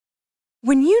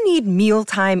When you need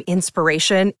mealtime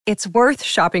inspiration, it's worth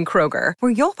shopping Kroger,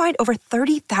 where you'll find over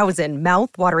 30,000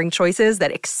 mouth-watering choices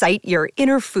that excite your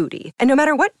inner foodie. And no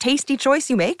matter what tasty choice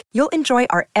you make, you'll enjoy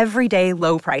our everyday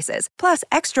low prices, plus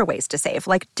extra ways to save,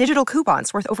 like digital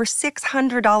coupons worth over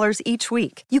 $600 each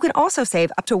week. You can also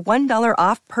save up to $1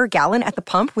 off per gallon at the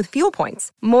pump with fuel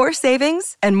points. More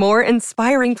savings and more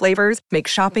inspiring flavors make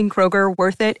shopping Kroger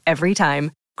worth it every time.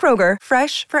 Kroger,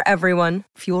 fresh for everyone.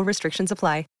 Fuel restrictions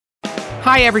apply.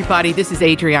 Hi, everybody. This is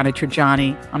Adriana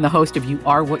Trajani. I'm the host of You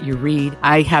Are What You Read.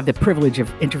 I have the privilege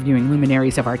of interviewing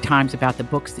luminaries of our times about the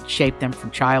books that shaped them from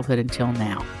childhood until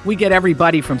now. We get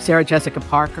everybody from Sarah Jessica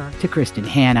Parker to Kristen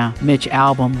Hanna, Mitch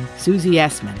Albom, Susie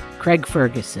Essman, Craig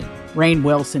Ferguson, Rainn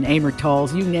Wilson, Amor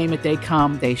Tolls, you name it, they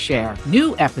come, they share.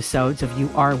 New episodes of You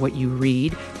Are What You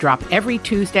Read drop every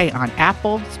Tuesday on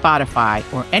Apple, Spotify,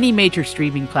 or any major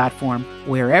streaming platform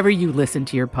wherever you listen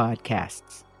to your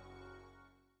podcasts.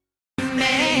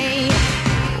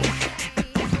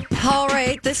 All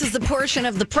right, this is the portion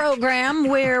of the program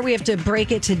where we have to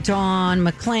break it to Dawn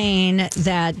McLean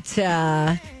that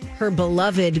her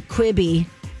beloved Quibi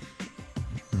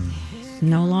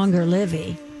no longer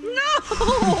Livy.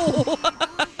 No!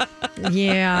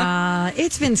 Yeah,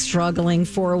 it's been struggling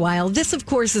for a while. This, of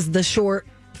course, is the short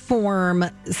form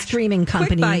streaming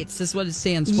company. Quick Bites is what it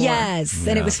stands for. Yes,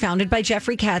 and it was founded by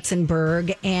Jeffrey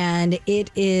Katzenberg, and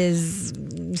it is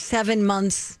 7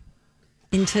 months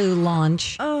into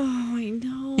launch. Oh, I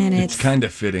know. And it's kind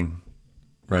of fitting,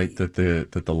 right? That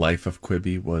the life of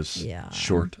Quibi was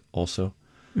short also.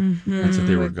 Mm-hmm. That's what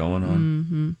they were going on.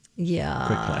 Mm-hmm. Yeah.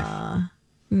 Quick life.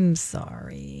 I'm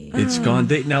sorry. It's gone.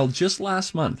 Now, just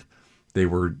last month, they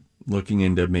were looking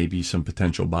into maybe some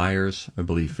potential buyers. I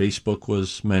believe Facebook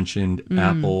was mentioned.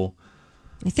 Apple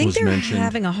I think was they're mentioned.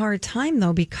 having a hard time,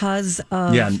 though, because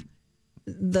of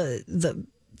the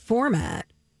format.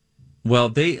 Well,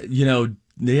 they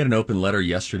had an open letter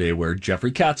yesterday where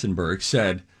Jeffrey Katzenberg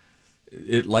said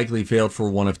it likely failed for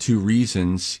one of two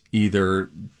reasons. Either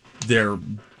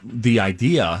the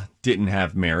idea didn't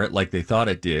have merit like they thought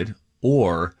it did,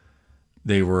 or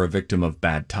they were a victim of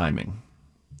bad timing,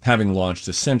 having launched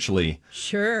essentially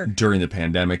during the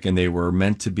pandemic, and these were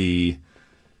meant to be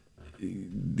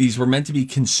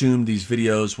consumed, these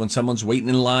videos, when someone's waiting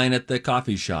in line at the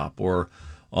coffee shop or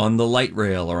on the light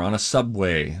rail or on a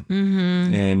subway.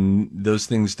 Mm-hmm. And those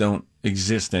things don't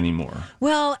exist anymore.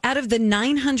 Well, out of the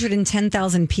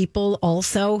 910,000 people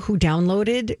also who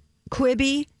downloaded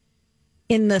Quibi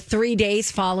in the 3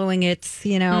 days following its,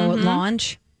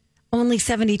 launch, only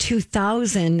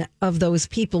 72,000 of those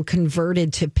people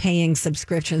converted to paying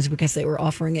subscriptions because they were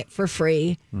offering it for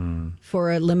free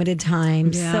for a limited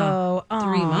time. Yeah. So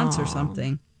 3 months or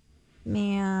something.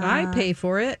 Man, I pay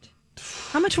for it.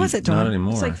 How much was it, Dawn? Not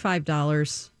anymore. It's like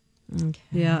 $5. Okay.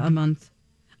 Yeah, a month.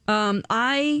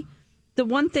 The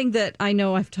one thing that I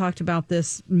know, I've talked about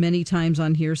this many times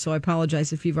on here, so I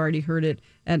apologize if you've already heard it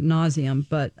ad nauseum,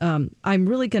 but I'm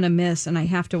really going to miss, and I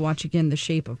have to watch again, The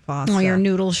Shape of Pasta. Oh, your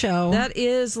noodle show. That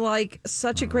is like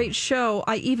such a great show.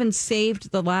 I even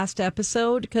saved the last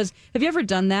episode because have you ever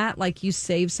done that? Like you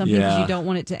save something because you don't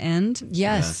want it to end?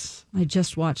 Yes. I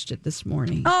just watched it this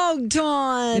morning. Oh,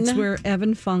 Dawn. It's where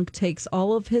Evan Funk takes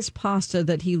all of his pasta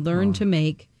that he learned to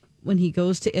make when he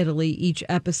goes to Italy. Each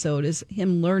episode is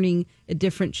him learning a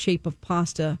different shape of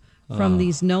pasta from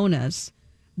these nonas.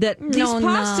 That these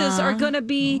pastas are going to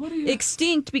be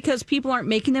extinct because people aren't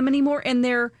making them anymore, and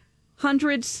they're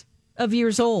hundreds of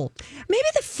years old. Maybe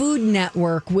the Food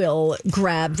Network will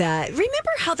grab that.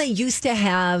 Remember how they used to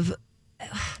have,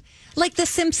 like The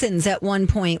Simpsons at one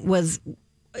point was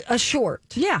a short.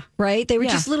 Yeah. Right? They were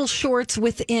just little shorts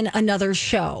within another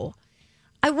show.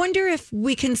 I wonder if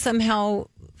we can somehow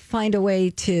find a way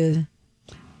to,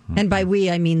 and by we,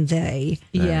 I mean they.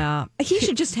 Yeah. He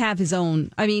should just have his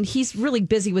own. I mean, he's really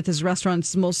busy with his restaurant.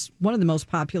 It's one of the most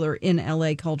popular in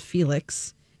LA called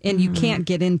Felix, and you can't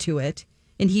get into it.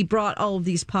 And he brought all of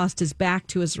these pastas back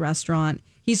to his restaurant.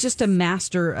 He's just a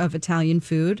master of Italian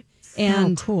food.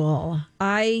 And cool.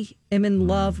 I am in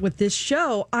love with this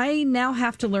show. I now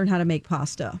have to learn how to make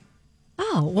pasta.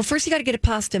 Oh, well, first you got to get a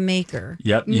pasta maker.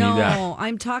 Yep, you need that. No,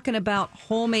 I'm talking about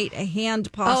homemade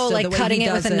hand pasta. Oh, like the way cutting he it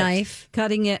does with a knife?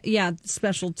 Cutting it,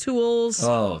 special tools.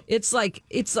 Oh. It's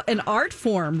an art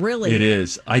form, really. It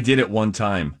is. I did it one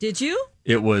time. Did you?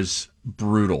 It was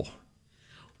brutal.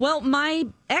 Well, my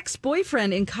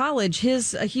ex-boyfriend in college,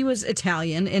 he was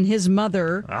Italian, and his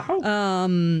mother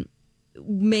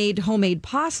made homemade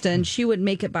pasta, and she would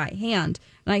make it by hand.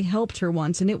 And I helped her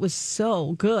once, and it was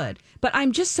so good. But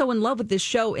I'm just so in love with this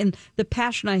show and the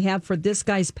passion I have for this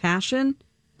guy's passion.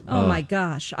 Oh my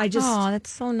gosh. Oh, that's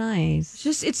so nice.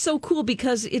 It's so cool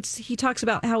because he talks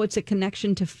about how it's a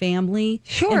connection to family.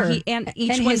 Sure. And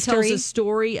each And one tells history. a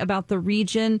story about the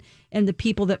region and the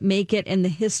people that make it and the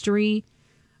history.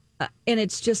 And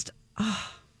it's just, The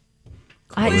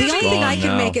only thing I gone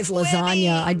can now. make is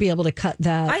lasagna. I'd be able to cut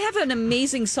that. I have an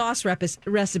amazing sauce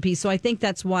recipe. So I think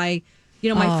that's why,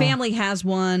 my family has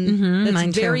one mine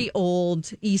that's too. very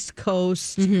old, East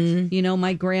Coast.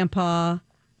 My grandpa,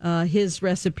 his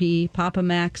recipe, Papa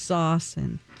Mac's sauce.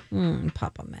 And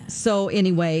Papa Man. so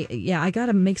anyway, I got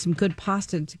to make some good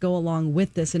pasta to go along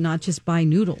with this and not just buy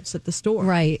noodles at the store.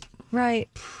 Right.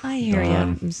 I hear you.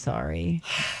 Dawn. I'm sorry.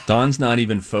 Dawn's not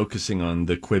even focusing on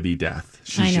the Quibi death. I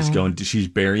She's just know. she's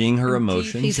burying her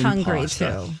emotions. She's in hungry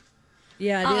pasta. too.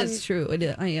 Yeah, it is true.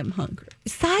 I am hungry.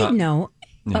 Side note,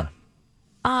 Yeah.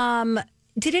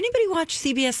 did anybody watch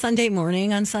CBS Sunday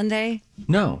Morning on Sunday?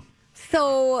 No.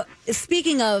 So,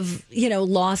 speaking of,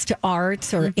 lost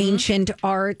arts or ancient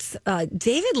arts,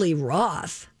 David Lee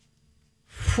Roth,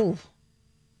 whew,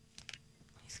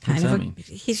 What's that mean?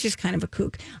 he's just kind of a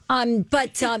kook.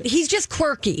 But he's just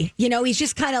quirky. He's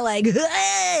just kind of like,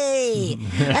 hey,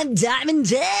 I'm Diamond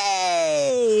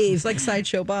Dave. It's like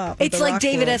Sideshow Bob. It's like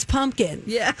David S. Pumpkin.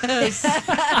 Yeah.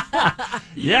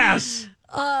 Yes.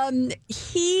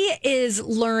 He is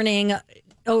learning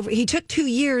he took 2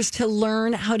 years to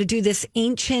learn how to do this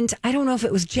ancient, I don't know if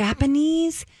it was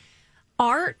Japanese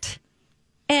art.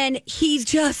 And he's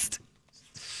just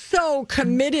so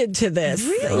committed to this.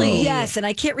 Really? Yes. And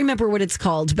I can't remember what it's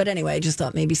called. But anyway, I just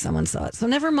thought maybe someone saw it. So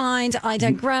never mind. I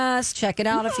digress. Check it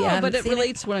out if you haven't but it seen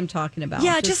relates to what I'm talking about.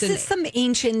 Yeah, just some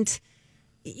ancient,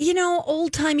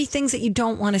 old-timey things that you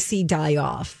don't want to see die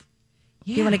off.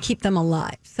 You want to keep them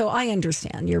alive. So I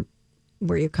understand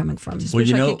where you're coming from. Just Well, wish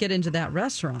you I know- could get into that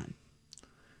restaurant.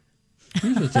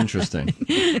 It's interesting.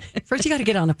 First, you got to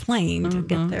get on a plane to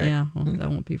get there. Yeah, well, that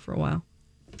won't be for a while.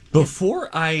 Before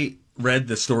I read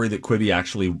the story that Quibi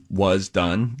actually was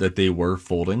done, that they were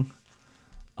folding,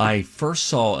 I first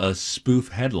saw a spoof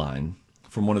headline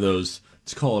from one of those.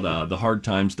 It's called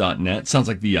thehardtimes.net. Sounds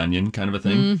like The Onion kind of a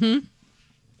thing.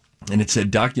 Mm-hmm. And it said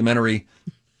documentary,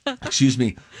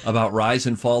 about rise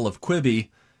and fall of Quibi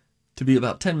to be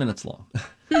about 10 minutes long.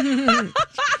 And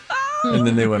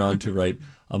then they went on to write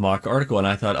a mock article. And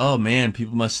I thought, oh, man,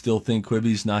 people must still think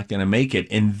Quibi's not going to make it.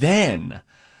 And then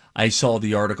I saw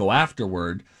the article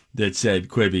afterward that said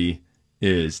Quibi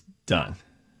is done.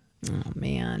 Oh,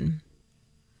 man.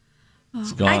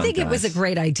 It's gone, I think it was a guys.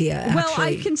 great idea, actually. Well,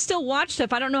 I can still watch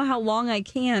stuff. I don't know how long I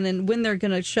can and when they're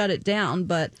going to shut it down.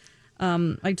 But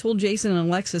I told Jason and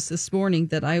Alexis this morning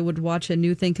that I would watch a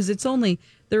new thing because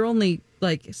they're only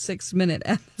like 6-minute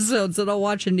episodes, and I'll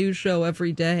watch a new show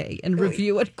every day and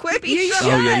review it. Quibi. You show.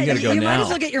 should. Oh, yeah, you gotta go You might now. as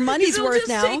well get your money's It'll worth just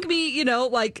now. take me,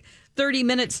 like 30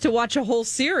 minutes to watch a whole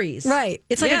series. Right.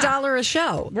 It's like Yeah. $1 a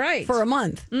show. Right. For a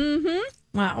month.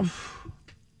 Mm-hmm. Wow.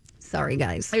 Sorry,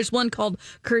 guys. There's one called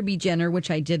Kirby Jenner, which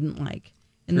I didn't like.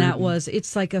 And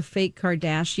it's like a fake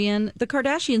Kardashian. The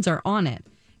Kardashians are on it.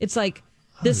 It's like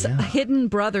this hidden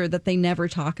brother that they never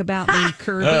talk about named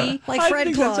Kirby. Like I Fred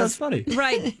think Claus. that sounds funny.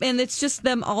 Right. And it's just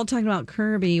them all talking about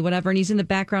Kirby, whatever. And he's in the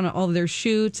background of all of their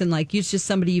shoots. And like, he's just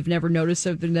somebody you've never noticed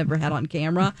or they've never had on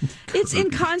camera. It's in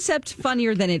concept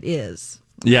funnier than it is.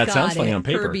 Yeah, it Got sounds funny it. on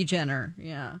paper. Kirby Jenner.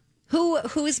 Yeah. Who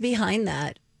is behind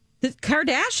that? The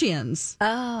Kardashians.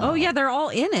 Oh, yeah. They're all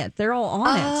in it. They're all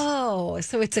on it. Oh,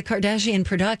 so it's a Kardashian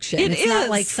production. It It's not is.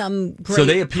 like some great So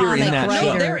they appear in comic that writer.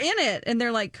 show. No, they're in it. And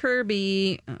they're like,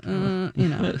 Kirby, Oh,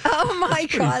 my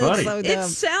God. funny. That's so It dumb.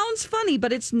 sounds funny,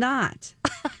 but it's not.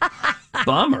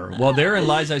 Bummer. Well, therein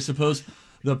lies, I suppose,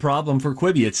 the problem for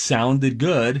Quibi. It sounded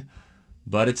good,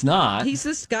 but it's not. He's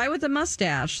this guy with a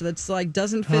mustache that's like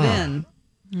doesn't fit in.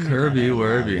 Kirby,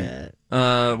 Werby.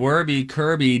 Werby,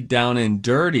 Kirby, Down and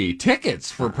Dirty.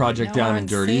 Tickets for Project Down and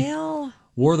Dirty. Sale?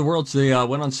 War of the Worlds, they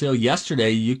went on sale yesterday.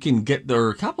 You can get there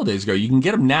a couple days ago. You can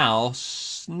get them now.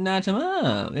 Snatch them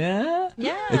up. Yeah?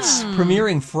 Yeah. It's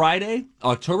premiering Friday,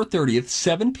 October 30th,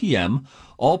 7 p.m.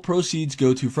 All proceeds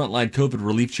go to frontline COVID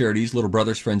relief charities, Little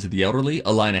Brothers Friends of the Elderly,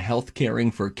 Alina Health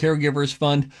Caring for Caregivers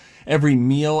Fund, Every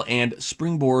Meal, and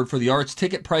Springboard for the Arts.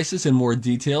 Ticket prices and more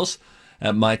details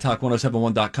at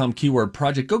mytalk1071.com. Keyword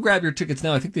project. Go grab your tickets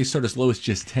now. I think they start as low as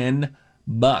just $10.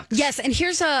 Yes, and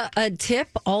here's a tip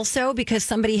also, because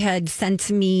somebody had sent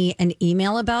me an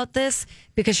email about this,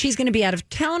 because she's going to be out of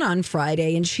town on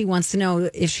Friday and she wants to know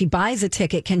if she buys a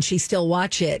ticket, can she still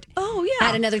watch it? Oh, yeah.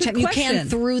 At another Good time. You can question.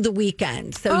 through the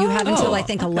weekend. So you have until, I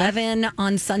think, 11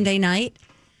 on Sunday night.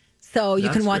 So you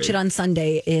can That's watch great. it on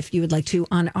Sunday if you would like to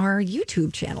on our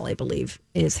YouTube channel, I believe,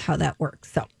 is how that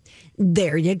works. So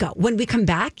There you go. When we come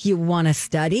back, you want to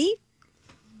study?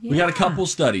 We got a couple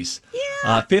studies.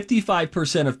 Yeah.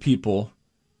 55% of people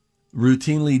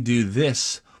routinely do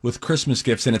this with Christmas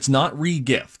gifts, and it's not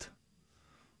re-gift.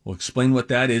 We'll explain what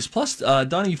that is. Plus,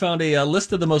 Donna, you found a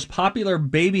list of the most popular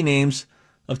baby names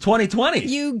of 2020.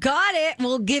 You got it.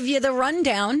 We'll give you the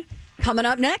rundown coming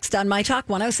up next on My Talk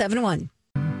 107.1.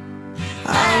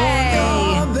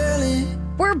 Hey,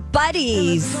 we're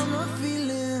buddies.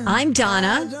 I'm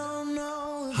Donna.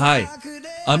 Hi,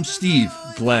 I'm Steve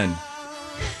Glenn.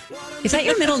 Is that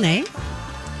your middle name?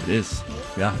 It is.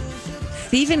 Yeah.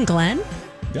 Stephen Glenn?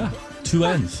 Yeah. 2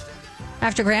 N's.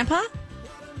 After Grandpa?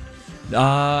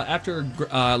 After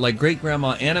like great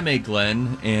grandma Anna Mae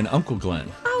Glenn and Uncle Glenn.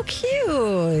 Oh,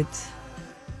 cute.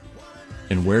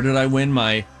 And where did I win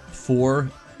my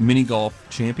 4 mini golf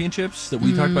championships that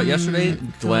we talked about yesterday?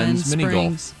 Glenn's mini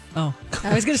golf. Oh,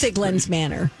 I was going to say Glenn's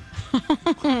Manor.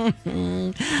 I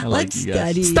like Let's you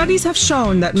guys. study. Studies have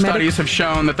shown that the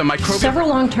microbial... Several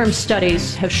long-term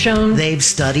studies have shown... They've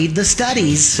studied the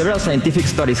studies. Several scientific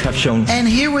studies have shown. And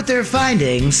here with their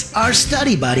findings are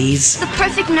study buddies, The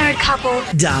perfect nerd couple.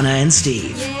 Donna and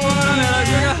Steve.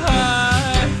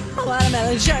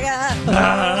 Watermelon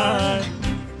sugar.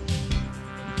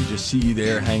 You just see you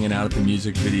there hanging out at the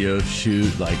music video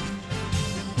shoot, like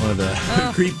one of the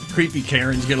creepy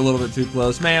Karens get a little bit too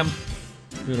close. Ma'am,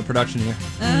 doing a production here.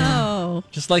 oh.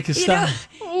 Just like his stuff.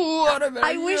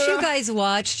 I wish you guys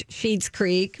watched Sheets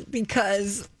Creek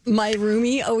because my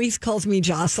roomie always calls me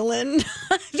Jocelyn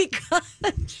because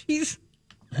she's...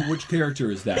 Which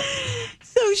character is that?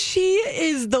 So she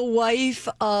is the wife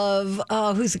of,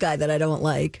 who's the guy that I don't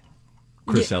like?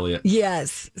 Chris Elliott.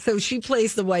 Yes. So she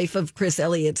plays the wife of Chris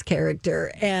Elliott's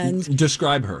character. And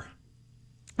Describe her.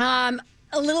 a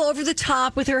little over the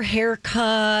top with her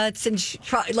haircuts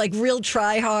and like real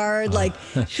try hard. Like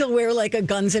she'll wear like a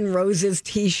Guns N' Roses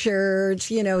t-shirt.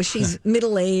 You know, she's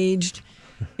middle-aged.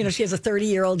 You know, she has a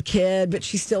 30-year-old kid, but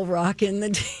she's still rocking the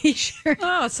t-shirt.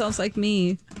 Oh, it sounds like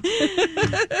me.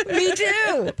 Me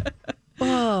too.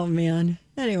 Oh, man.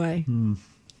 Anyway. I'm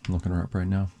looking her up right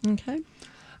now. Okay.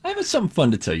 I have something fun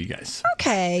to tell you guys.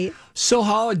 Okay. So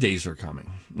holidays are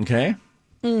coming, okay?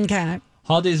 Okay.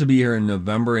 Holidays will be here in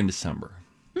November and December.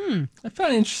 I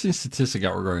found an interesting statistic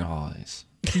out regarding holidays.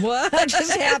 What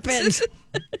just happened?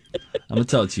 I'm going to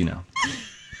tell it to you now.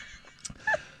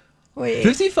 Wait.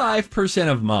 55%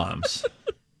 of moms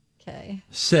Okay.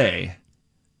 say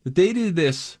that they do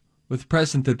this with a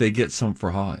present that they get some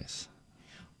for holidays.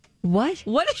 What?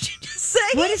 What did you just say?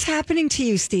 What is happening to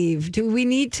you, Steve? Do we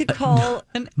need to call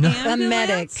An a ambulance?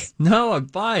 medic? No, I'm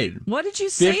fine. What did you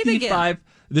say it again?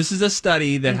 This is a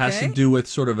study that has to Okay. do with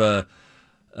sort of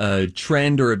a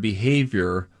trend or a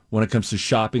behavior when it comes to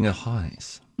shopping at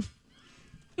holidays.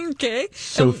 Okay.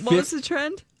 So And what was the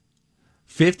trend?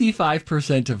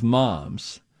 55% of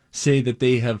moms say that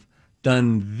they have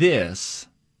done this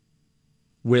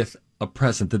with a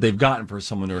present that they've gotten for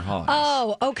someone at holidays.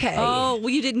 Oh, okay. Oh, well,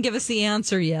 you didn't give us the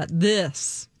answer yet.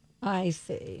 This. I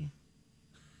see.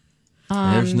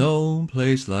 There's no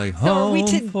place like So are we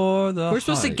home for the We're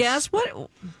supposed to holidays. guess what?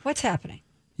 What's happening?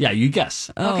 Yeah, you guess.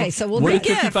 Okay, so we'll What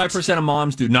get did 55% of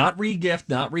moms do? Not re-gift,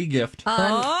 not re-gift.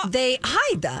 They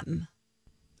hide them,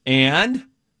 And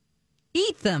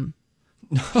Eat them.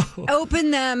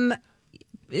 open them.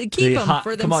 Keep they them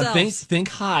for come themselves. on, think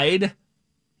hide.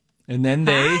 And then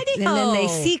they And then they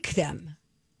seek them.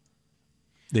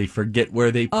 forget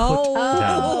where they put them.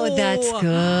 Oh, that's good.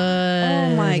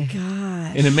 Oh, my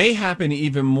gosh. And it may happen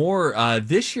even more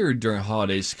this year during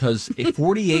holidays because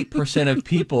 48% of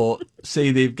people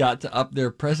say they've got to up their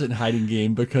present hiding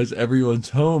game because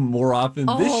everyone's home more often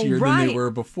this year than they right. were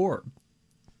before.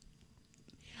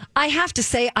 I have to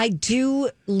say, I do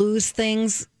lose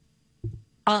things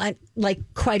like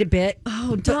quite a bit.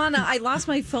 Oh, Donna, I lost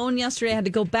my phone yesterday. I had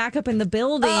to go back up in the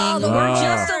building. Oh, the We're worst.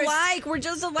 just alike. We're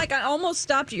just alike. I almost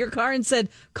stopped at your car and said,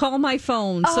 call my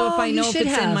phone. So if Oh, I you know if should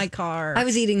it's in have. my car. I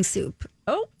was eating soup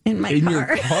Oh, in my In car.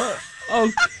 your car?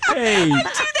 Okay. do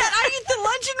that. I eat the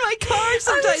lunch in my car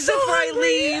sometimes so before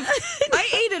hungry. I leave. I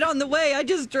ate it on the way. I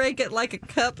just drank it like a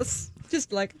cup.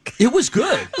 Just like It was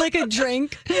good. Like a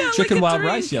drink. Chicken like a wild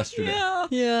drink. rice yesterday. Yeah.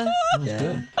 Yeah. It was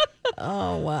good.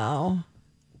 Oh, wow.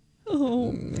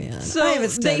 Oh Man. I So haven't they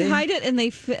studied. hide it and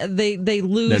they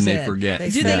lose Then it. they forget.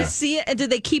 Do Yeah. they see it and do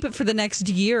they keep it for the next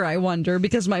year? I wonder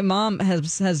because my mom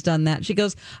has done that. She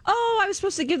goes, "Oh, I was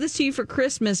supposed to give this to you for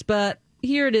Christmas, but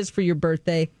here it is for your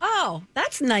birthday." Oh,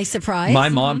 that's a nice surprise. My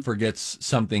mom forgets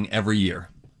something every year.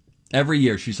 Every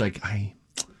year she's like,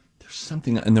 there's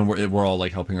something, and then we're all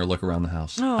like helping her look around the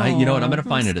house. You know what? I'm going to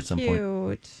find it at some point.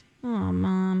 Cute. Oh,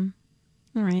 Mom.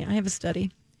 All right, I have a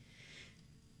study.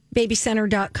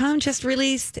 BabyCenter.com just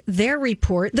released their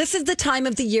report. This is the time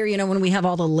of the year, when we have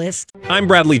all the lists. I'm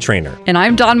Bradley Trainer. And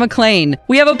I'm Don McClain.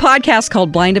 We have a podcast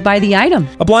called Blinded by the Item.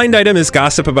 A blind item is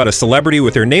gossip about a celebrity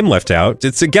with their name left out.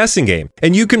 It's a guessing game,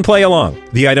 and you can play along.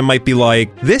 The item might be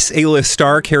like, this A-list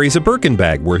star carries a Birkin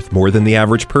bag worth more than the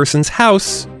average person's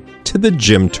house to the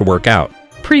gym to work out.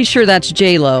 Pretty sure that's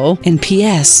J-Lo. And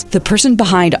P.S. the person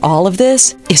behind all of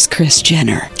this is Kris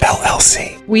Jenner,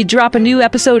 LLC. We drop a new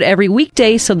episode every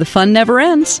weekday so the fun never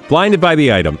ends. Blinded by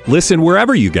the Item. Listen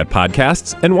wherever you get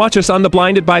podcasts and watch us on the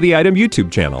Blinded by the Item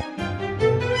YouTube channel.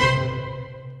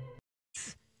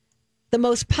 The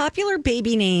most popular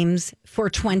baby names for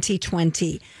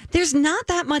 2020. There's not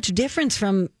that much difference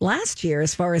from last year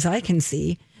as far as I can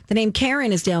see. The name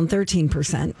Karen is down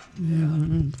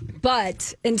 13%.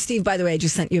 But, and Steve, by the way, I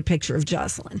just sent you a picture of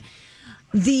Jocelyn.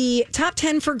 The top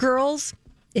 10 for girls,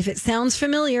 if it sounds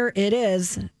familiar, it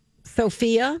is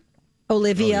Sophia,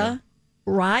 Olivia,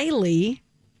 Riley,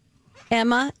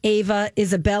 Emma, Ava,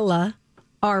 Isabella,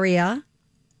 Aria,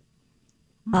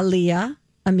 Aaliyah,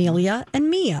 Amelia, and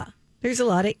Mia. There's a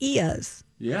lot of Ias.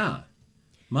 Yeah.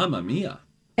 Mamma mia.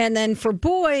 And then for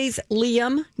boys,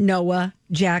 Liam, Noah,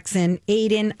 Jackson,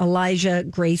 Aiden, Elijah,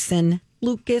 Grayson,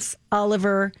 Lucas,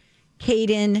 Oliver,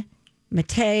 Caden,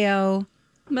 Mateo.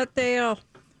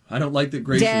 I don't like that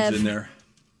Grayson's Dev. in there.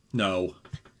 No.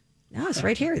 No, it's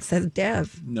right here. It says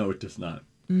Dev. No, it does not.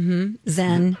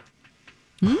 Zen.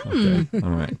 Okay. All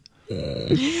right.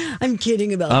 I'm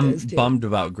kidding about I'm those two. bummed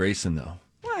about Grayson, though.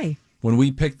 Why? When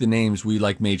we picked the names, we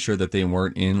made sure that they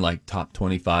weren't in top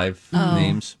 25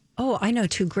 names. Oh, I know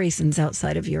two Graysons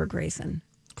outside of your Grayson.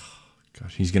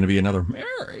 Gosh, he's going to be another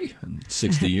Mary in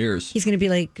 60 years. He's going to be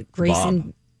like Grayson,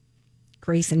 Bob.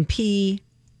 Grayson P.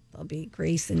 There'll be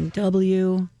Grayson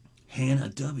W. Hannah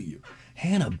W.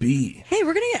 Hannah B. Hey,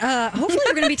 we're going to, hopefully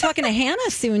we're going to be talking to Hannah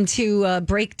soon to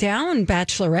break down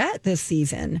Bachelorette this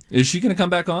season. Is she going to come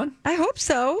back on I hope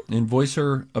so. and voice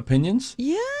her opinions?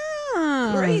 Yeah.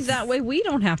 Great. That way we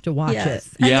don't have to watch Yes.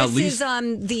 it. And Yeah, this Lisa-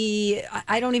 is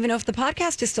I don't even know if the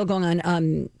podcast is still going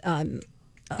on.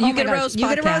 You Get a Rose You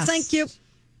Get a Rose. podcast. Thank you.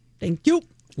 Thank you.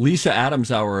 Lisa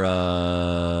Adams, our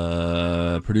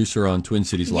producer on Twin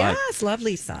Cities Live, Yes, love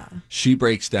Lisa. she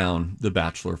breaks down The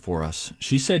Bachelor for us.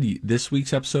 She said this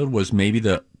week's episode was maybe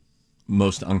the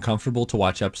most uncomfortable to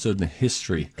watch episode in the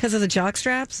history. Because of the jock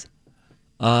straps?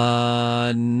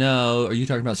 No. Are you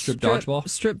talking about strip dodgeball?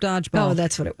 Strip dodgeball. Oh,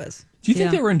 that's what it was. Do you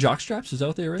think Yeah. they were in jock straps? Is that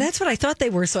what they were in? That's what I thought they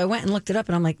were. So I went and looked it up,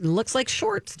 and I'm like, it looks like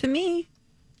shorts to me.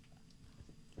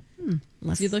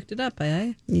 You looked it up,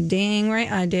 eh? You dang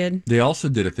right I did. They also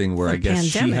did a thing where The I guess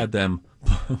she pandemic. had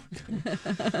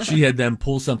them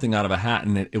pull something out of a hat,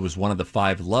 and it was one of the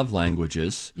 5 love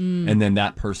languages, and then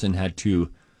that person had to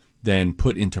then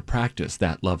put into practice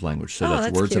that love language. So Oh, that's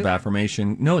that's words of cute.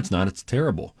 affirmation. No, it's not. It's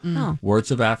terrible. Oh. Words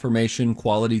of affirmation,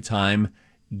 quality time,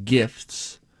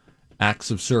 gifts, acts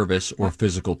of service, or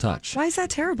physical touch. Why is that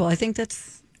terrible? I think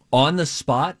that's On the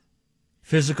spot,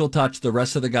 physical touch. The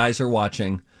rest of the guys are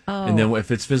watching. And then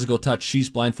if it's physical touch, she's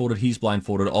blindfolded, he's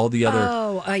blindfolded. All the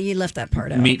other you left that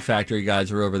part out. meat factory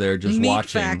guys are over there just Meat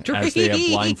watching factory. as they have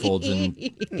blindfolds and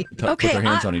put their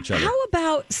hands on each other. How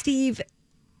about Steve?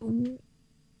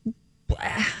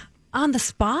 On the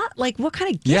spot, like what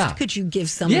kind of gift Yeah. could you give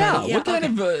somebody? Yeah, what kind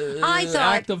of I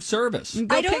thought- act of service?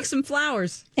 Go I don't- pick some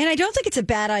flowers. And I don't think it's a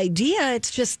bad idea.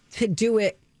 It's just to do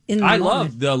it in the I moment.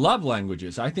 love the love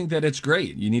languages. I think that it's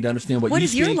great. You need to understand what What you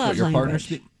is your speak, love what your partner language?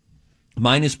 speaks.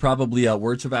 Mine is probably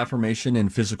words of affirmation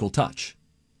and physical touch.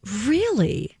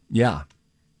 Really? Yeah.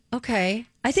 Okay.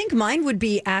 I think mine would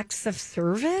be acts of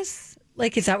service.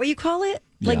 Like, is that what you call it?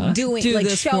 Like Yeah. doing, Do like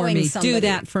this for showing me. somebody. Do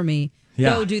that for me.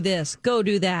 Yeah. Go do this. Go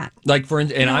do that. Like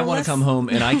and I No, want to let's- come home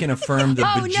and I can affirm the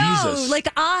Oh bejesus. no! Like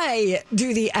I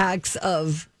do the acts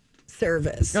of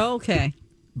service, Okay.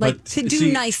 like But to do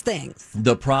see, nice things.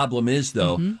 The problem is,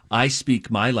 though, I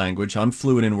speak my language. I'm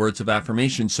fluent in words of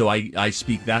affirmation, so I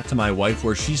speak that to my wife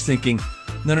where she's thinking,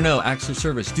 no, acts of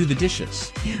service. Do the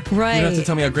dishes. Right. You don't have to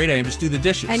tell me how great I am. Just do the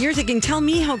dishes. And you're thinking, tell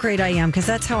me how great I am, because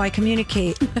that's how I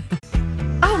communicate.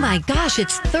 Oh my gosh,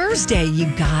 it's Thursday, you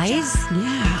guys.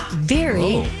 Yeah.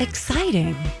 Very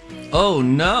exciting. Oh,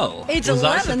 no. It's Was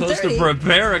I supposed to 11:30.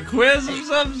 prepare a quiz of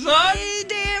some sort?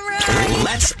 Damn right.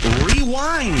 Let's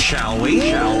rewind, shall we?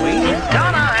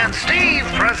 Donna and Steve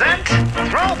present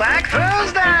Throwback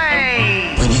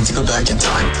Thursday. We need to go back in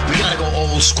time. We gotta go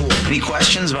old school. Any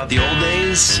questions about the old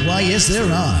days? Why, yes, there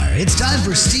are. It's time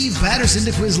for Steve Patterson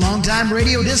to quiz longtime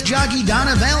radio disc jockey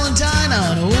Donna Valentine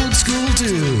on old school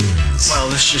tunes. Well,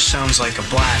 this just sounds like a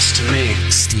blast to me.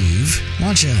 Steve, why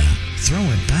don't you throw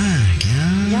it back, yeah?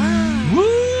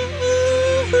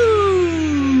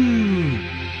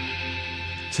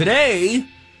 today,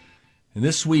 in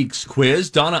this week's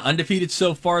quiz, Donna, undefeated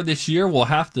so far this year, will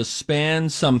have to span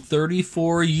some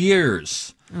 34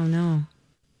 years. Oh, no.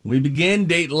 We begin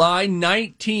Dateline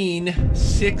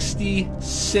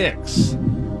 1966.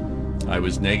 I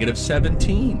was negative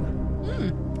 17. All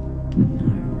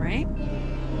right.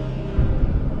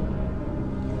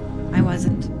 I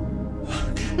wasn't.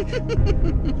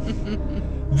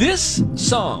 This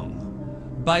song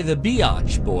by the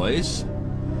Biatch Boys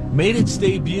made its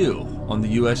debut on the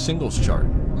U.S. singles chart.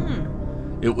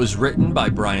 It was written by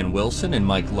Brian Wilson and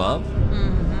Mike Love.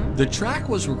 The track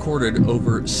was recorded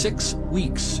over 6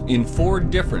 weeks in 4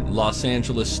 different Los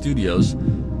Angeles studios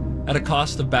at a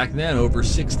cost of, back then, over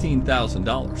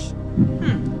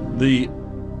 $16,000. The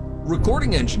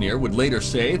recording engineer would later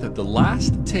say that the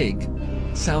last take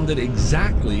sounded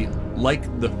exactly like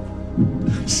the...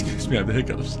 Excuse me, I have the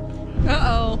hiccups.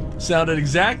 Uh-oh. Sounded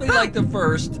exactly like the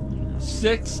first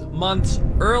 6 months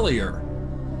earlier.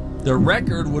 The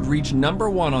record would reach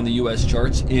number 1 on the U.S.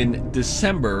 charts in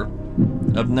December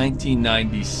of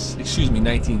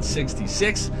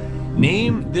 1966.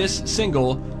 Name this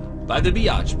single by the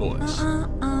Biatch Boys.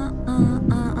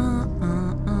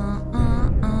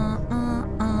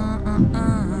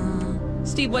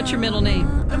 Steve, what's your middle name?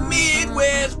 A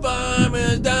Midwest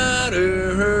farmer's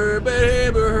daughter, her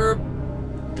baby, her...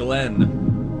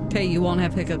 Glenn. Okay, you won't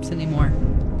have hiccups anymore.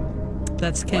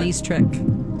 That's Kenny's trick.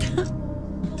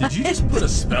 Did you just put a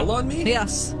spell on me?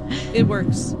 Yes, it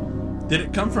works. Did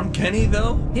it come from Kenny,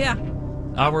 though? Yeah.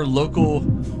 Our local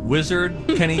wizard.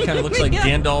 Kenny kind of looks like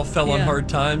Gandalf fell on hard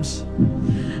times.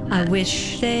 I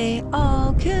wish they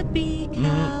all could be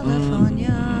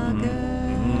California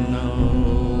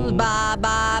girls. Ba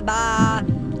ba ba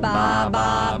ba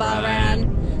ba ba ran.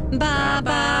 Ba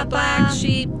ba black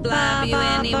sheep, love you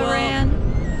anywhere.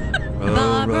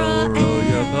 Barbara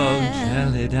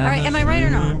Ann. All right, am I right or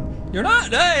not? You're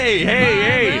not.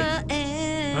 Hey.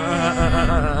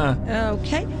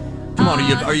 Okay. Come on,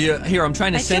 are you here? I'm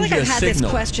trying to send you a signal. I feel like I've had this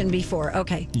question before.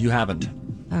 Okay. You haven't.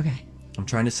 Okay. I'm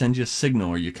trying to send you a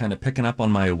signal. Are you kind of picking up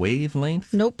on my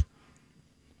wavelength? Nope.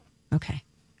 Okay.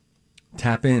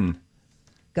 Tap in.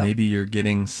 Go. Maybe you're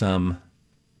getting some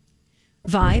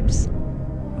vibes.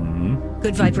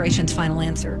 Good vibrations. Final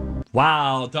answer.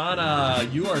 Wow, Donna,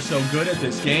 you are so good at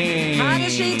this game. How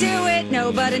does she do it?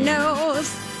 Nobody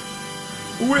knows.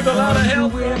 With a lot of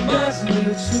help from us.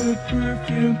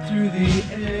 Perfume through the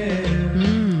air.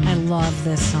 I love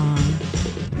this song.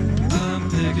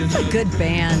 What a good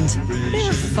band. They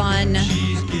were fun.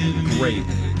 Great.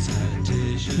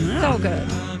 So good.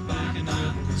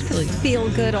 Really feel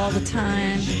good all the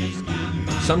time.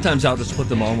 Sometimes I'll just put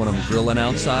them on when I'm grilling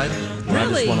outside. When I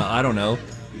just want to, I don't know,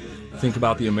 think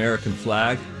about the American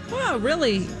flag. Wow,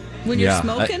 really? When you're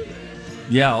smoking?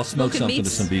 I'll smoke something to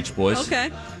some Beach Boys.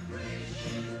 Okay.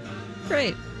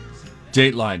 Great.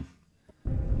 Dateline,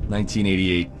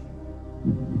 1988.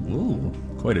 Ooh,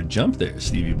 quite a jump there,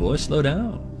 Stevie boy. Slow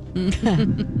down.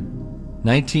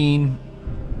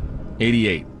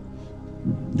 1988.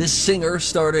 This singer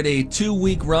started a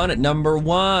 2-week run at number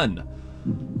 1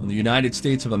 on the United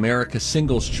States of America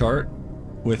singles chart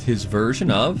with his version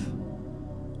of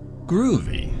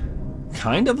Groovy.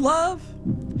 Kind of Love?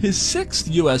 His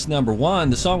 6th U.S. number 1,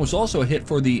 the song was also a hit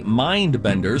for the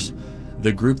Mindbenders,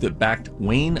 the group that backed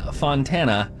Wayne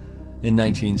Fontana in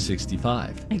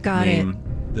 1965. I got it.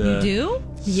 You do?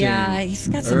 Yeah, he's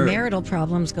got some marital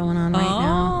problems going on right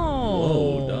now.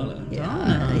 Whoa, Donna.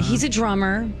 Yeah. He's a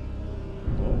drummer.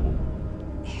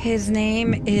 His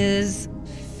name is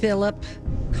Philip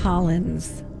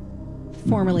Collins,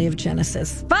 formerly of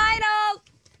Genesis. Final!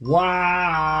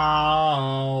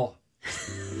 Wow.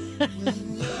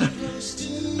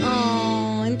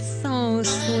 Oh, it's so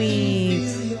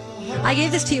sweet. I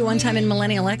gave this to you one time in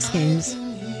Millennial X Games.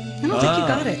 I don't think you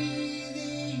got it.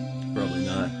 Probably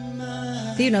not.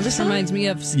 Do you know this song? Reminds me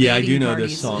of skating I do know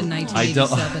parties this song. in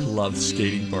 1987. I love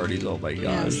skating parties. Oh my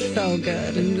gosh. Yeah, so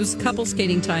good. And it was couple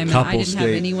skating time, and I didn't have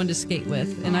anyone to skate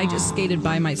with, and I just skated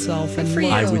by myself and looked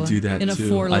I would do that in a too.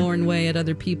 forlorn way at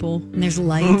other people. And there's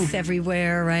lights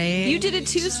everywhere, right? You did it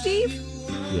too, Steve?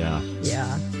 Yeah.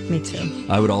 Yeah, me too.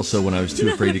 I would also, when I was too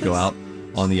afraid to go out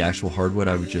on the actual hardwood,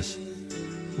 I would just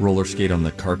roller skate on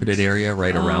the carpeted area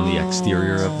right around the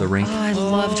exterior of the rink. Oh, I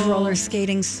loved roller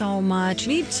skating so much.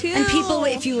 Me too. And people,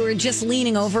 if you were just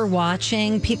leaning over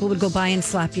watching, people would go by and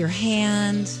slap your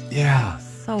hand. Yeah.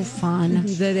 So fun.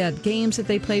 They had games that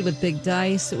they played with big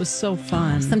dice. It was so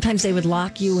fun. Sometimes they would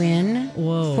lock you in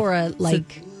Whoa. for a a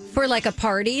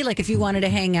party. Like if you wanted to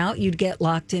hang out, you'd get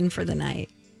locked in for the night.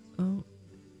 Oh.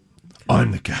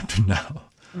 I'm the captain now.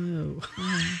 Oh.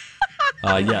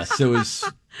 Yes, it was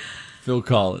Phil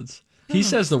Collins. He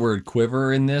says the word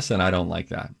quiver in this, and I don't like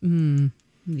that.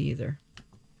 Neither.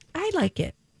 I like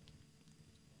it.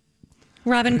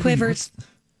 Robin quivers.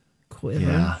 Quiver.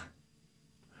 Yeah.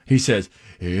 He says,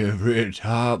 every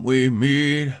time we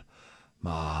meet,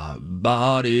 my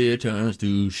body turns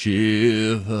to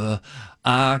shiver.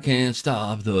 I can't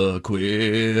stop the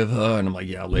quiver. And I'm like,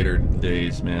 yeah, later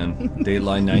days, man.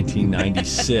 Dateline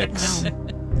 1996.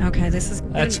 Okay, this is...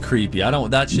 That's creepy.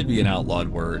 That should be an outlawed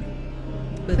word.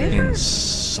 Quiver? In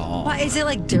song. Why, is it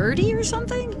like dirty or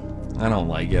something? I don't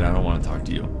like it. I don't want to talk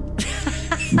to you.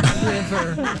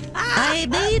 Quiver. I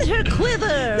made her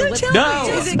quiver. No.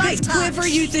 Is it because quiver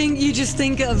you just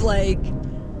think of like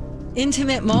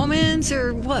intimate moments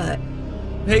or what?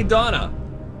 Hey, Donna.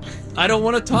 I don't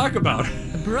want to talk about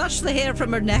it. Brushed the hair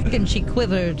from her neck and she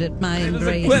quivered at my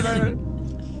embrace. Quiver.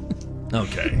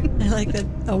 Okay. I like that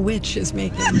a witch is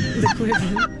making the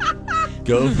quiver.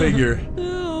 Go figure.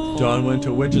 Dawn went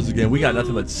to witches again. We got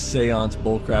nothing but seance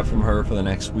bullcrap from her for the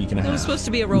next week and a half. It was supposed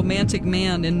to be a romantic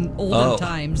man in olden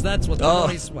times. That's what the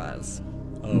voice was.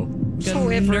 Oh. A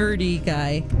nerdy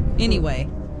guy. Anyway.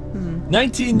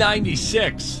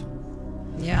 1996.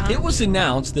 Yeah. It was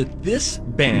announced that this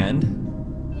band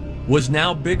was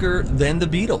now bigger than the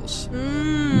Beatles.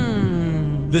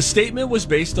 The statement was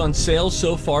based on sales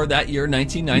so far that year,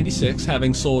 1996,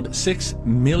 having sold 6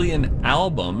 million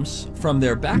albums from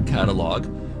their back catalog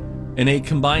and a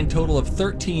combined total of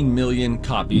 13 million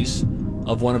copies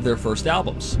of one of their first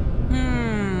albums.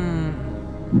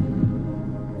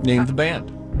 Name the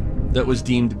band that was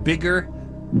deemed bigger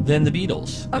than the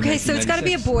Beatles. Okay, so it's got to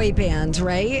be a boy band,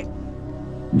 right?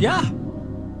 Yeah.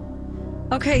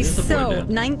 Okay, It is a boy so band.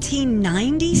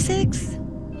 1996?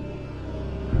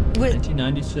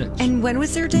 1996. And when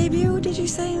was their debut, did you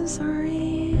say? I'm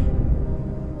sorry.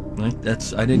 I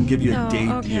didn't give you a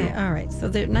debut. Okay, all right. So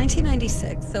they're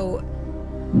 1996. So,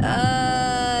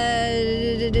 I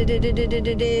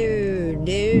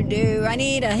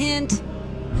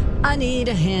need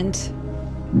a hint.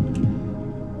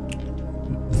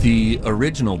 The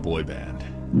original boy band.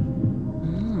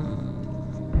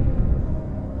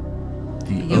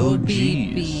 The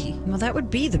OGs. Well, that would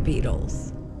be the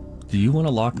Beatles. Do you want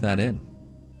to lock that in?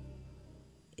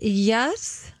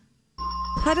 Yes.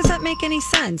 How does that make any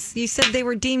sense? You said they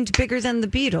were deemed bigger than the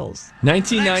Beatles.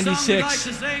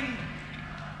 1996.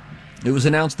 It was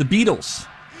announced the Beatles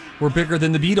were bigger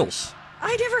than the Beatles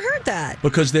I never heard that.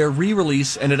 because their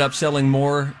re-release ended up selling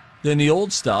more than the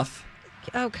old stuff.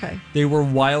 Okay. They were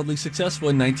wildly successful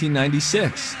in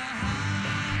 1996.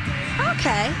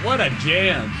 Okay. What a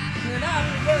jam.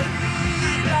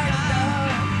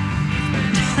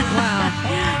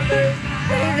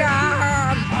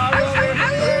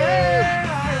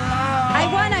 I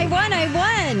won.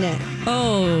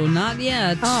 Oh, not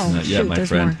yet. Oh, Not yet, shoot, my there's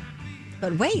friend. more.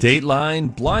 But wait.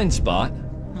 Dateline Blind Spot.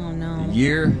 Oh, no.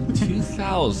 Year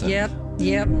 2000.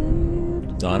 Yep.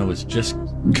 Donna was just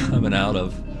coming out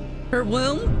of Her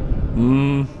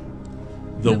womb?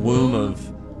 the womb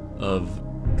of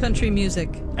Country music.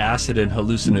 acid and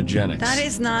hallucinogenics. That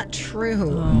is not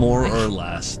true. More or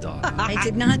less, Donna. I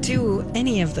did not do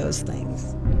any of those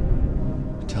things.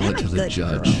 Tell I'm it a to the good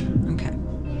judge. girl. Okay.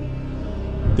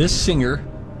 This singer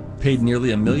paid nearly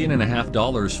 $1.5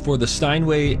 million for the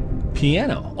Steinway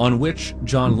piano on which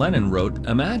John Lennon wrote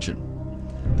Imagine.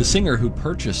 The singer who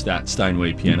purchased that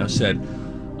Steinway piano said,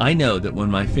 "I know that when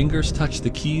my fingers touch the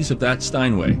keys of that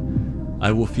Steinway,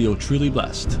 I will feel truly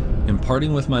blessed, and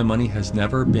parting with my money has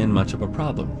never been much of a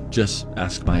problem. Just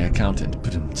ask my accountant."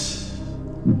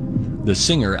 The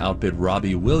singer outbid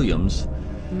Robbie Williams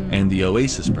and the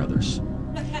Oasis brothers.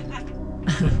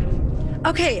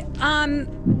 Okay.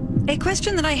 A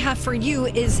question that I have for you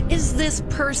is this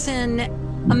person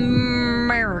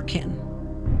American?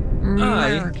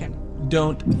 American. I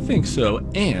don't think so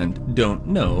and don't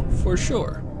know for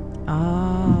sure.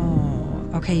 Oh,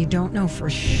 okay. You don't know for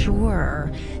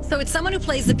sure. So it's someone who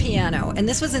plays the piano, and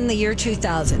this was in the year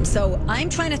 2000. So I'm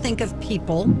trying to think of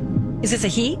people. Is this a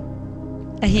he?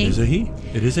 A he? It is a he.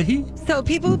 It is a he. So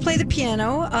people who play the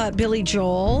piano, Billy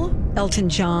Joel, Elton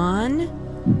John,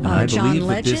 And I John believe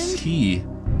Legend. that this he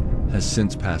has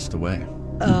since passed away.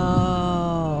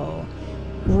 Oh,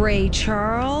 Ray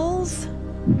Charles,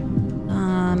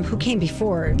 who came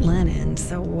before Lennon.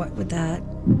 So what would that?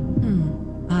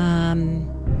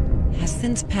 Has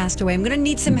since passed away. I'm gonna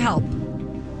need some help.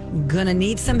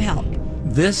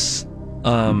 This,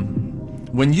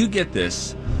 when you get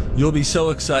this, you'll be so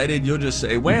excited. You'll just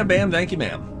say, "Wham, bam, thank you,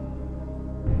 ma'am."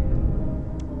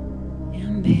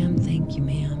 Bam, bam, thank you,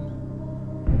 ma'am.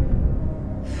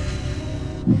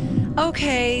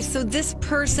 Okay, so this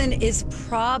person is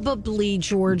probably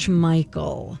George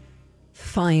Michael.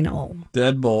 Final.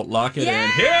 Deadbolt, lock it in.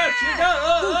 Here you go.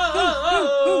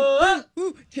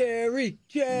 Jerry.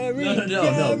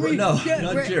 No,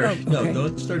 not Jerry. No,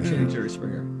 don't start chanting Jerry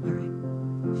Springer.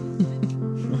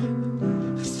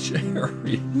 It's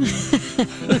Jerry.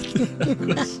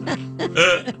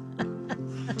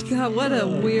 God, what a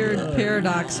weird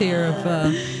paradox here of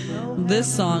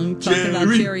this song talking about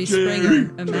Jerry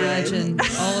Springer. Imagine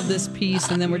all of this piece,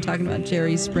 and then we're talking about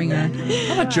Jerry Springer.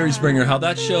 How about Jerry Springer? How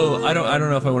that show, I don't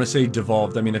know if I want to say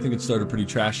devolved. I mean, I think it started pretty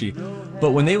trashy.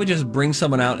 But when they would just bring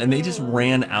someone out and they just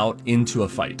ran out into a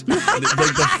fight.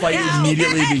 the fight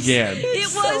immediately began.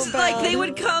 It was like they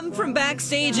would come from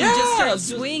backstage and just start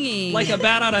swinging. Like a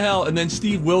bat out of hell. And then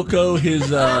Steve Wilco, his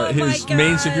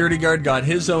main security guard, got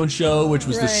his own show, which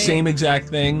was the same exact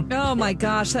thing. Oh my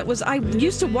gosh, I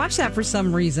used to watch that for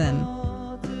some reason.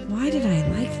 Why did I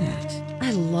like that? I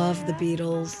love the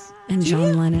Beatles and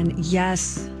John Lennon.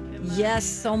 Yes,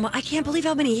 so much. I can't believe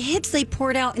how many hits they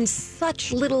poured out in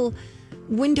such little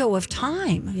window of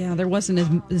time. Yeah, there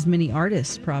wasn't as many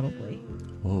artists, probably.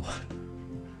 Whoa.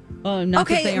 Oh, not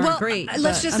that they aren't great.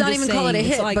 Let's just not even call it a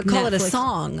hit, but call it a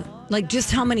song. Like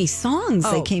just how many songs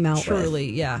they came out with.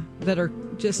 Truly, yeah. That are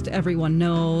just everyone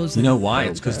knows. You know why?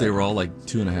 It's because they were all like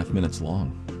 2.5 minutes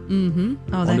long. Mm-hmm.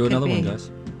 Oh, that could be. Another one,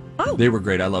 guys. Oh. They were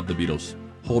great. I love the Beatles.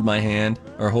 Hold My Hand,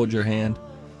 or Hold Your Hand.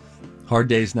 Hard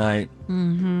Day's Night.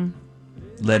 Mm-hmm.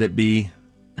 Let It Be.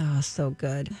 Oh, so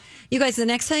good. You guys, the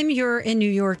next time you're in New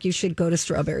York, you should go to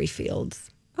Strawberry Fields.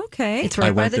 Okay. It's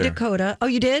right by the Dakota. Oh,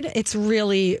 you did? It's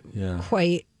really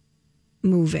quite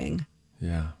moving.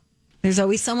 Yeah. There's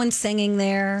always someone singing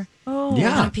there. Oh.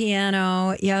 Yeah. On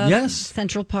piano. Yeah. Yes.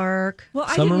 Central Park. Well,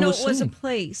 I didn't know it was a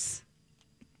place.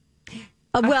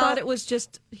 I thought it was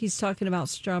just, he's talking about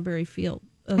Strawberry Field.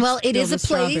 Well, it is a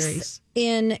place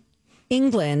in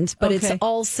England, but it's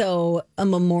also a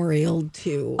memorial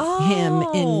to him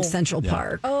in Central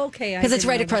Park. Okay. Because it's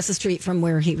right across the street from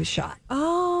where he was shot.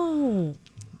 Oh.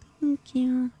 Thank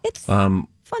you. It's fun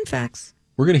facts.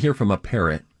 We're going to hear from a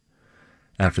parrot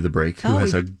after the break who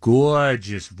has a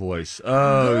gorgeous voice.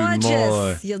 Oh,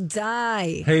 gorgeous. You'll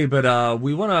die. Hey, but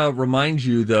we want to remind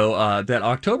you, though, that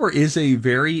October is a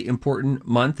very important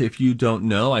month. If you don't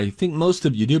know, I think most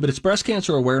of you do, but it's Breast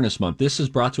Cancer Awareness Month. This is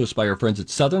brought to us by our friends at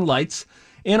Southern Lights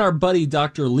and our buddy,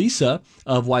 Dr. Lisa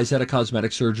of Wyzetta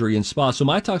Cosmetic Surgery and Spa. So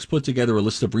My Talk's put together a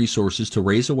list of resources to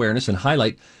raise awareness and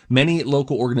highlight many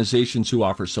local organizations who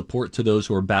offer support to those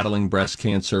who are battling breast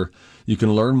cancer. You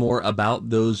can learn more about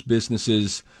those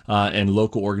businesses and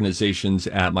local organizations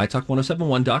at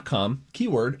mytalk1071.com.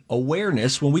 Keyword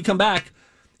awareness. When we come back,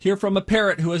 hear from a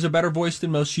parrot who has a better voice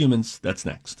than most humans. That's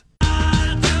next.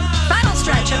 Final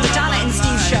stretch of the Donna and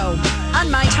Steve Show on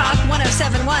My Talk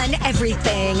 1071,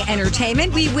 Everything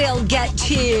Entertainment. We will get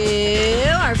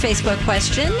to our Facebook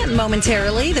question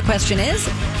momentarily. The question is,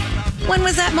 when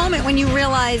was that moment when you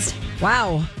realized,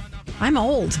 wow, I'm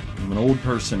old? I'm an old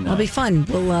person now. It'll be fun.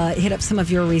 We'll hit up some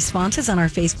of your responses on our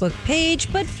Facebook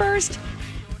page. But first,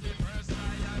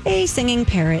 a singing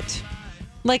parrot.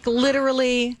 Like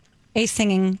literally a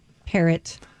singing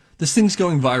parrot. This thing's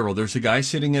going viral. There's a guy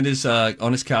sitting at his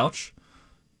on his couch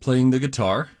playing the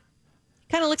guitar.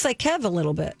 Kind of looks like Kev a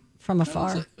little bit from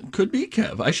afar. Could be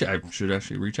Kev. I should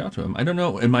actually reach out to him. I don't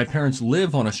know. And my parents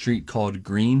live on a street called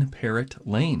Green Parrot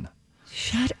Lane.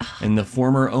 Shut up. And the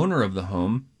former owner of the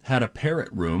home had a parrot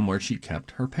room where she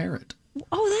kept her parrot.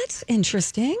 Oh, that's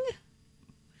interesting.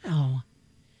 Oh. All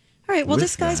right. Well,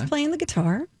 this guy's playing the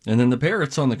guitar. And then the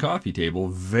parrot's on the coffee table.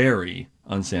 Very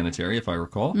unsanitary, if I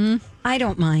recall. I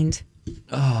don't mind.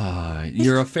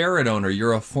 You're a ferret owner.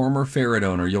 You're a former ferret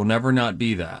owner. You'll never not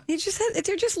be that. They're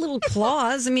just little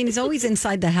claws. I mean, he's always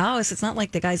inside the house. It's not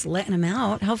like the guy's letting him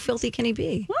out. How filthy can he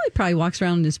be? Well, he probably walks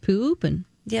around in his poop.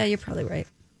 Yeah, you're probably right.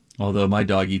 Although my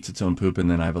dog eats its own poop,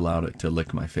 and then I've allowed it to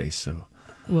lick my face. So,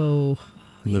 whoa.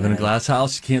 You live in a glass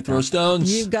house. You can't throw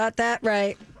stones. You got that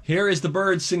right. Here is the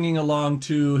bird singing along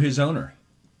to his owner.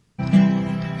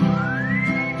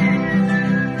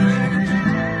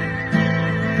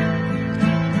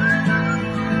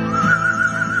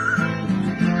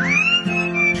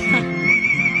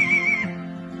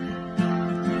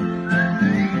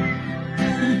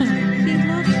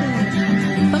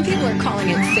 Some people are calling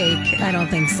it fake. I don't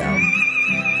think so.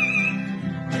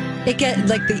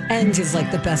 The end is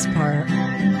like the best part.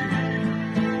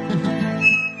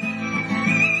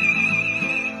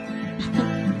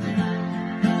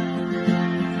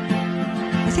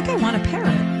 I think I want a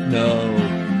parrot. No.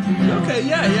 Okay,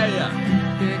 yeah.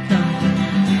 Here it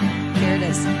comes. Here it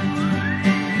is.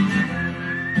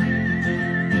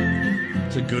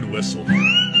 It's a good whistle.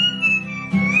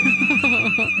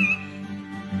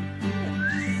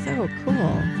 So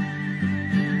cool.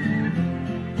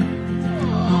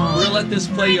 We're gonna let this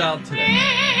play you out today.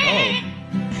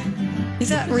 Oh. Is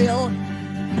that real?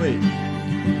 Wait.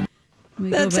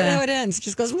 That's how it ends. It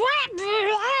just goes.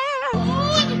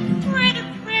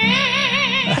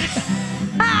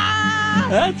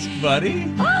 That's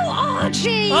funny. Oh,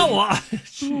 Archie. Oh,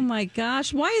 Archie. Oh my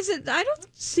gosh! Why is it? I don't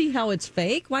see how it's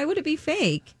fake. Why would it be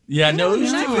fake? Yeah, no, it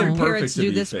was too I've heard imperfect parrots to do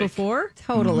be this fake. before.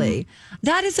 Totally.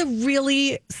 That is a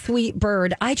really sweet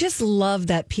bird. I just love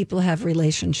that people have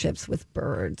relationships with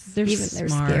birds. They're Even smart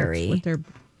they're scary. with their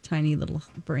tiny little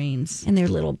brains And their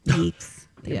little beaks.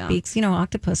 Their Yeah. beaks. You know,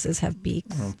 octopuses have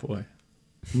beaks. Oh boy.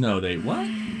 No, they what?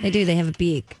 They do. They have a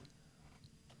beak.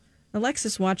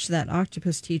 Alexis watched that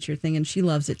octopus teacher thing, and she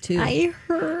loves it too. I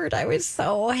heard. I was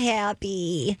so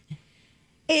happy.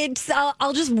 It's.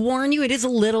 I'll just warn you. It is a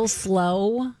little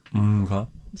slow. Okay.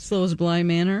 Slow as Bly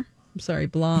Manor. I'm sorry,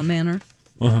 Blah Manor.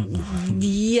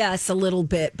 Yes, a little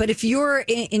bit. But if you're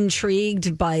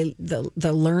intrigued by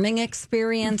the learning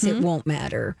experience, it won't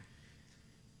matter.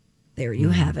 There you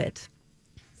have it.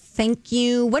 Thank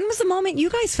you. When was the moment you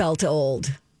guys felt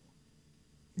old?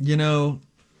 You know,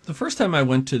 the first time I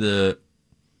went to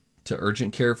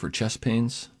urgent care for chest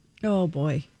pains, Oh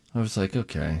boy. I was like,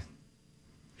 okay,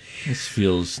 this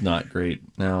feels not great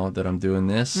now that I'm doing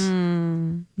this.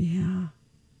 Yeah.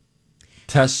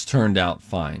 Tests turned out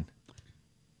fine.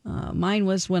 Mine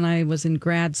was when I was in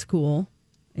grad school,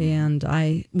 and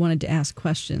I wanted to ask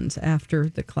questions after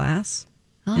the class,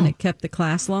 and it kept the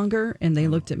class longer. And they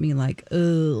looked at me like,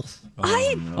 "Ugh."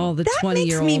 All the that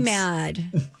 20-year-olds. makes me mad.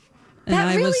 And That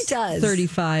I really was does.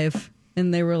 35,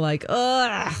 and they were like,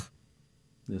 "Ugh,"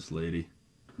 This lady.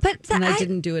 But and I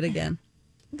didn't do it again.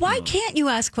 Why can't you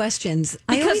ask questions?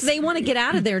 Because they want to get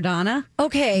out of there, Donna.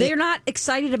 Okay. They're not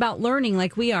excited about learning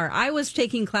like we are. I was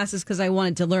taking classes because I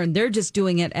wanted to learn. They're just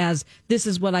doing it as this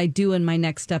is what I do in my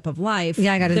next step of life.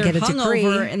 Yeah, I got to get a degree.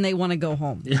 Hungover and they want to go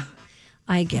home. Yeah.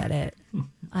 I get it.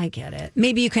 I get it.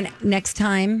 Maybe you can next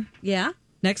time. Yeah.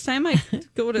 Next time I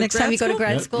go to Next grad time you go to school?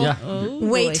 grad school, Yeah. Oh,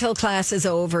 wait boy. till class is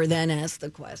over, then ask the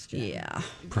question. Yeah.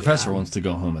 Professor wants to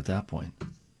go home at that point.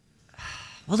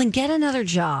 Well, then get another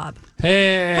job.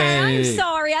 Hey. I'm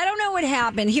sorry. I don't know what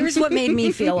happened. Here's what made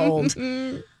me feel old.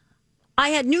 I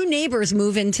had new neighbors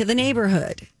move into the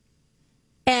neighborhood.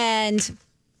 And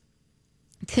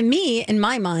to me, in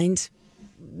my mind,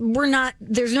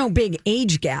 there's no big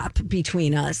age gap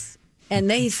between us. And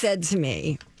they said to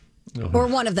me, or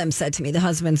one of them said to me, the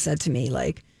husband said to me,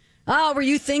 like, "Oh, were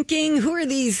you thinking, who are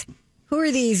these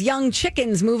young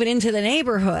chickens moving into the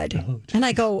neighborhood?" And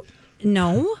I go,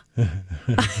 "No."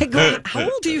 I go, "How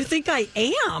old do you think I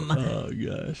am?" Oh,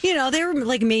 gosh. You know, they were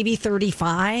like maybe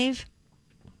 35.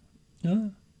 Yeah.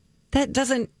 That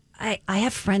doesn't, I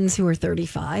have friends who are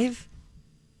 35.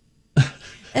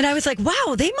 And I was like,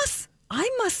 wow, I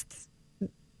must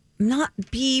not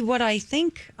be what I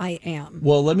think I am.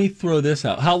 Well, let me throw this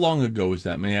out. How long ago was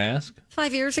that, may I ask?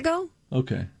 5 years ago?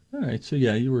 Okay. All right. So,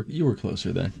 yeah, you were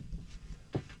closer then.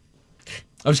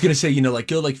 I was going to say,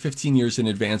 go like 15 years in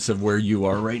advance of where you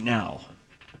are right now.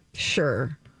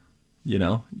 Sure. You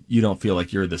don't feel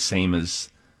like you're the same as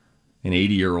an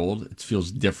 80-year-old. It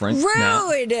feels different now.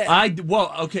 Rude.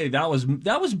 Okay, that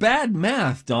was bad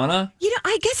math, Donna.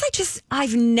 I guess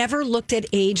I've never looked at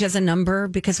age as a number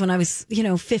because when I was,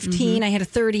 15, I had a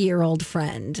 30-year-old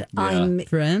friend. Yeah.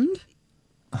 Friend?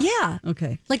 Yeah.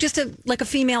 Okay. Like just a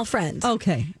female friend.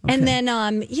 Okay. And then,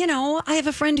 I have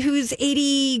a friend who's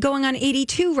 80, going on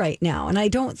 82 right now. And I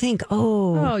don't think,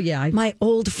 yeah, my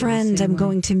old friend I'm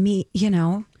going to meet,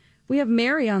 We have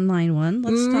Mary on line one.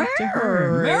 Let's talk to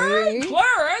her. Mary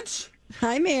Clarence.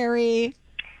 Hi, Mary.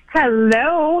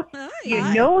 Hello. Hi. You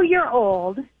know you're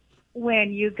old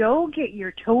when you go get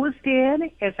your toes did,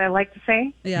 as I like to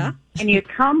say. Yeah. And you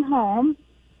come home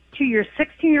to your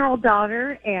 16-year-old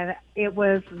daughter, and it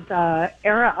was the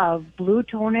era of blue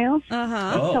toenails,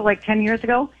 so like 10 years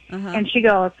ago. And she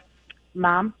goes,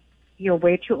 "Mom, you're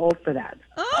way too old for that."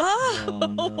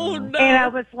 Oh, no. And I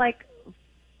was like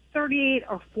 38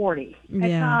 or 40. I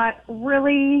Yeah. thought,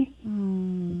 really?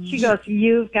 She goes,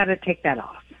 "You've got to take that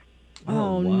off."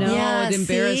 Oh, no. Yeah, it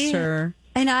embarrassed see? her.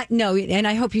 And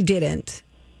I hope you didn't.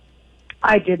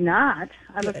 I did not.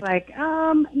 I was like,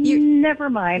 never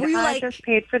mind. Were you I like, just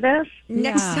paid for this.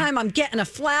 Next Yeah. time I'm getting a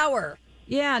flower.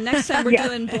 Yeah, next time we're Yeah.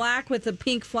 doing black with a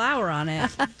pink flower on it.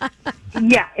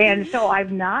 Yeah, and so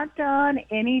I've not done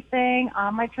anything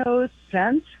on my toes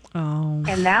since.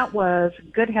 And that was,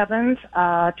 good heavens,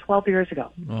 12 years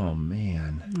ago. Oh,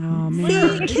 man.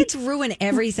 See, kids ruin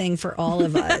everything for all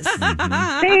of us.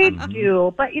 They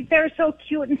do, but they're so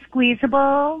cute and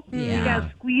squeezable. Yeah. You got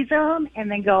to squeeze them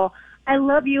and then go, I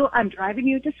love you. I'm driving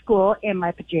you to school in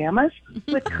my pajamas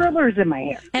with curlers in my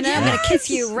hair. And then I'm going to kiss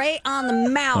you right on the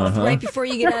mouth right before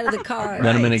you get out of the car.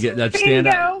 Then I'm going to get that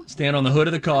stand on the hood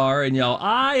of the car and yell,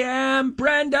 I am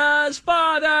Brenda's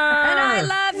father. And I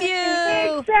love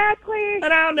you. Exactly.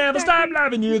 And I'll never stop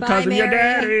loving you because of your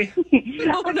daddy.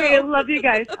 Okay, I love you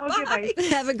guys. Okay, bye.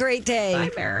 Have a great day.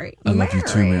 Bye, Mary. I love you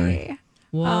too, Mary.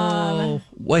 Whoa.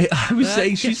 Wait, I was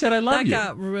saying she said I love you. That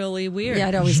got really weird. Yeah,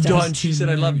 it always does. Dawn, she said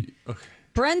I love you. Okay.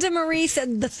 Brenda Marie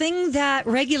said, the thing that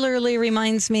regularly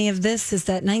reminds me of this is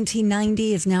that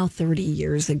 1990 is now 30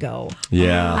 years ago.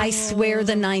 Yeah. I swear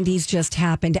the 90s just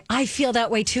happened. I feel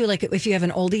that way too. Like if you have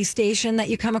an oldie station that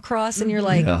you come across and you're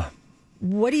like,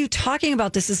 what are you talking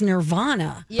about? This is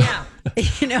Nirvana. Yeah.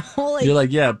 You know, like, You're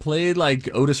like, yeah, play like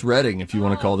Otis Redding if you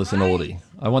want to call this an oldie.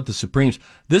 I want the Supremes.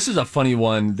 This is a funny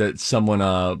one that someone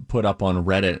put up on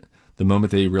Reddit the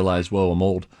moment they realized, whoa, I'm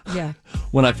old. Yeah.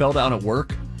 When I fell down at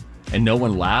work and no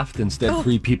one laughed, instead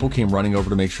 3 people came running over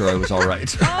to make sure I was all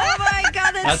right. Oh my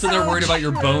God, that's when they're worried about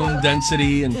your bone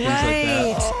density and things like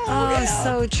that. Oh,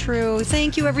 so true.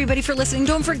 Thank you, everybody, for listening.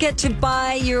 Don't forget to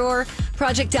buy your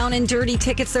Project Down and Dirty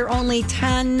tickets. They're only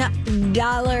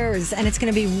 $10, and it's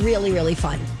going to be really, really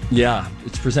fun. Yeah,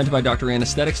 it's presented by Dr.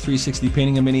 Anesthetics, 360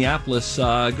 Painting in Minneapolis.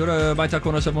 Go to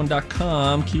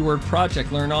mytalk1071.com, keyword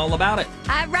project, learn all about it.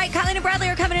 All right, Colleen and Bradley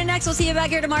are coming in next. We'll see you back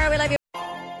here tomorrow. We love you.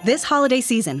 This holiday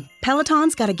season,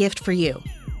 Peloton's got a gift for you.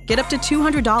 Get up to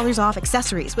 $200 off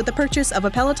accessories with the purchase of a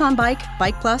Peloton bike,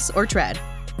 Bike Plus, or Tread.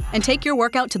 And take your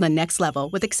workout to the next level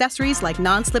with accessories like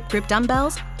non-slip grip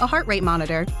dumbbells, a heart rate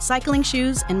monitor, cycling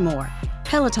shoes, and more.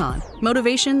 Peloton,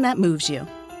 motivation that moves you.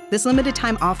 This limited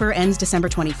time offer ends December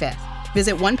 25th.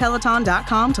 Visit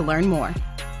onepeloton.com to learn more.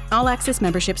 All access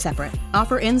membership separate.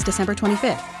 Offer ends December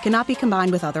 25th. Cannot be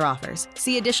combined with other offers.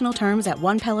 See additional terms at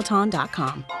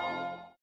onepeloton.com.